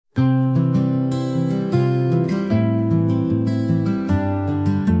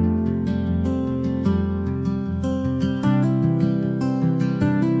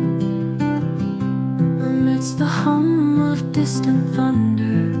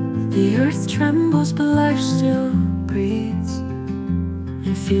The earth trembles, but life still breathes.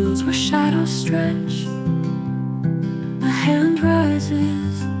 In fields where shadows stretch, a hand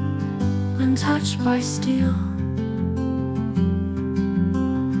rises, untouched by steel.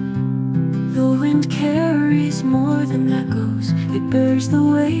 The wind carries more than echoes. It bears the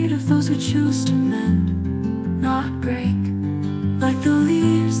weight of those who choose to mend, not break. Like the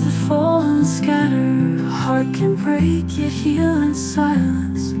leaves that fall and scatter, a heart can break, yet heal in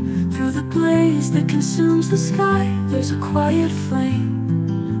silence. Through the blaze that consumes the sky, there's a quiet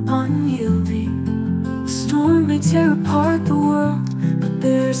flame, unyielding. The storm may tear apart the world, but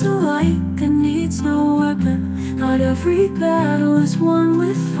there's a light that needs no weapon. Not every battle is won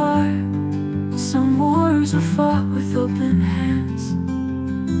with fire. Some wars are fought with open hands.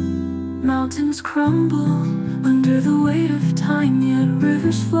 Mountains crumble under the weight of time, yet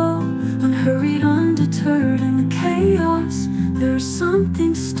rivers flow, unhurried, undeterred. In the chaos, there's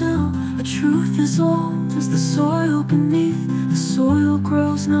something still. A truth as old as the soil beneath. The soil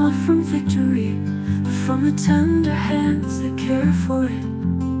grows not from victory, but from the tender hands that care for it.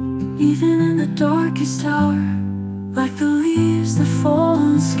 Even in the darkest hour, like the leaves that fall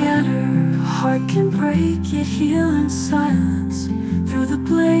and scatter, a heart can break, yet heal in silence. Through the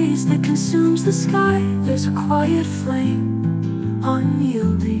blaze that consumes the sky, there's a quiet flame,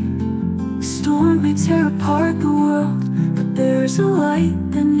 unyielding. The storm may tear apart the world, but there's a light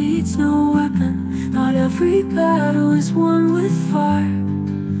that needs no weapon. Not every battle is won with fire.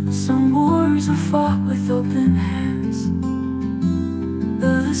 Some wars are fought with open hands.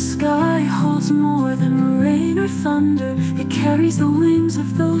 The sky holds more than rain or thunder. It carries the wings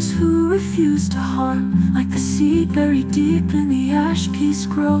of those who refuse to harm. Like the seed buried deep in the ash, peace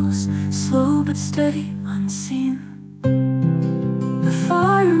grows, slow but steady, unseen. The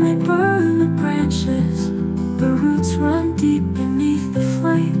fire may burn the branches, the roots run deep beneath the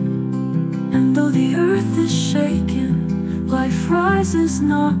flame. And though the earth is shaken, life rises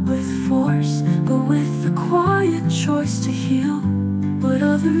not with force, but with the quiet choice to heal what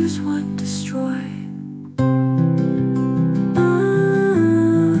others would destroy.